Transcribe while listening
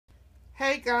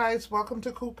Hey guys, welcome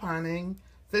to couponing.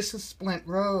 This is Splint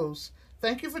Rose.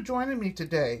 Thank you for joining me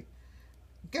today.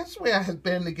 Guess where I have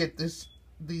been to get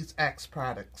these Axe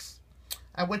products?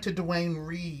 I went to Duane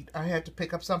Reade. I had to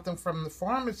pick up something from the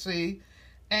pharmacy,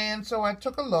 and so I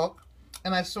took a look,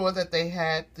 and I saw that they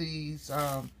had these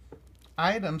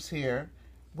items here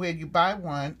where you buy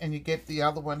one and you get the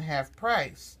other one half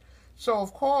price. So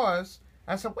of course,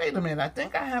 I said, wait a minute, I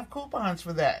think I have coupons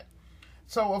for that.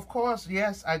 So, of course,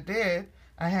 yes, I did.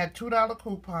 I had $2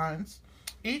 coupons.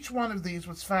 Each one of these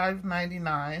was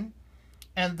 $5.99.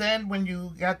 And then when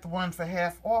you got the one for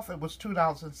half off, it was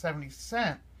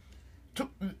 $2.70.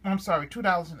 I'm sorry,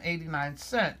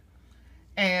 $2.89.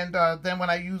 And then when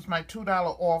I used my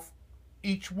 $2 off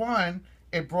each one,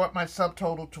 it brought my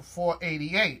subtotal to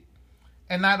 $4.88.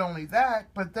 And not only that,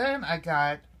 but then I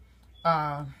got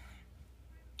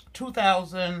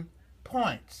 2,000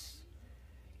 points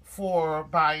for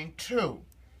buying two,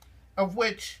 of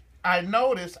which I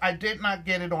noticed I did not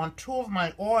get it on two of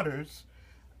my orders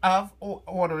of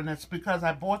ordering this because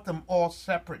I bought them all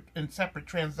separate in separate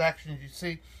transactions. You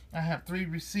see, I have 3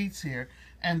 receipts here,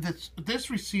 and this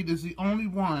receipt is the only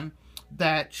one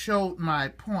that showed my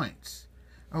points.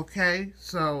 Okay,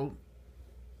 so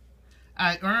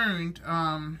I earned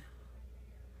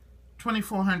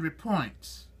 2,400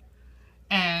 points.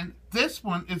 And this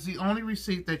one is the only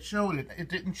receipt that showed it. It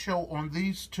didn't show on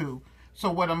these two. So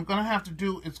what I'm going to have to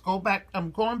do is go back.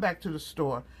 I'm going back to the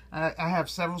store. I have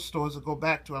several stores to go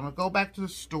back to. I'm going to go back to the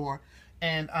store,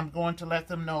 and I'm going to let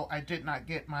them know I did not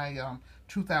get my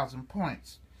 2,000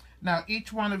 points. Now,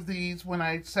 each one of these, when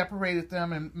I separated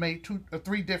them and made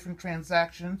 3 different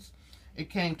transactions, it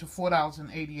came to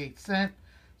 $4.88.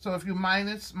 So if you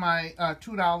minus my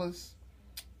 $2,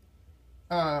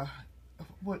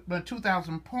 with my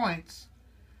 2,000 points,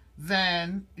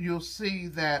 then you'll see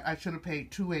that I should have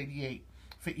paid $2.88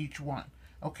 for each one.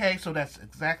 Okay, so that's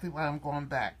exactly why I'm going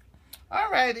back.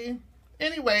 Alrighty.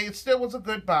 Anyway, it still was a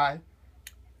good buy.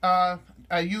 I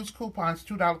used coupons,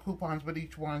 $2 coupons with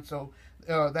each one, so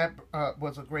that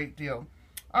was a great deal.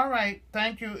 Alright,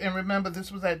 thank you. And remember,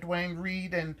 this was at Duane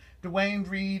Reade, and Duane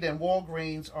Reade and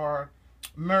Walgreens are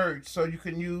merged, so you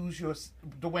can use your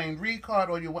Duane Reade card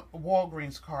or your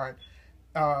Walgreens card.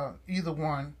 Either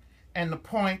one, and the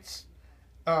points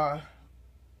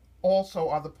also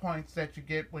are the points that you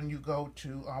get when you go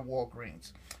to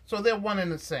Walgreens. So they're one and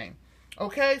the same.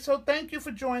 Okay, so thank you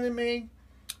for joining me.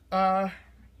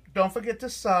 Don't forget to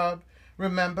sub.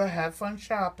 Remember, have fun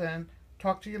shopping.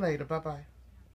 Talk to you later. Bye-bye.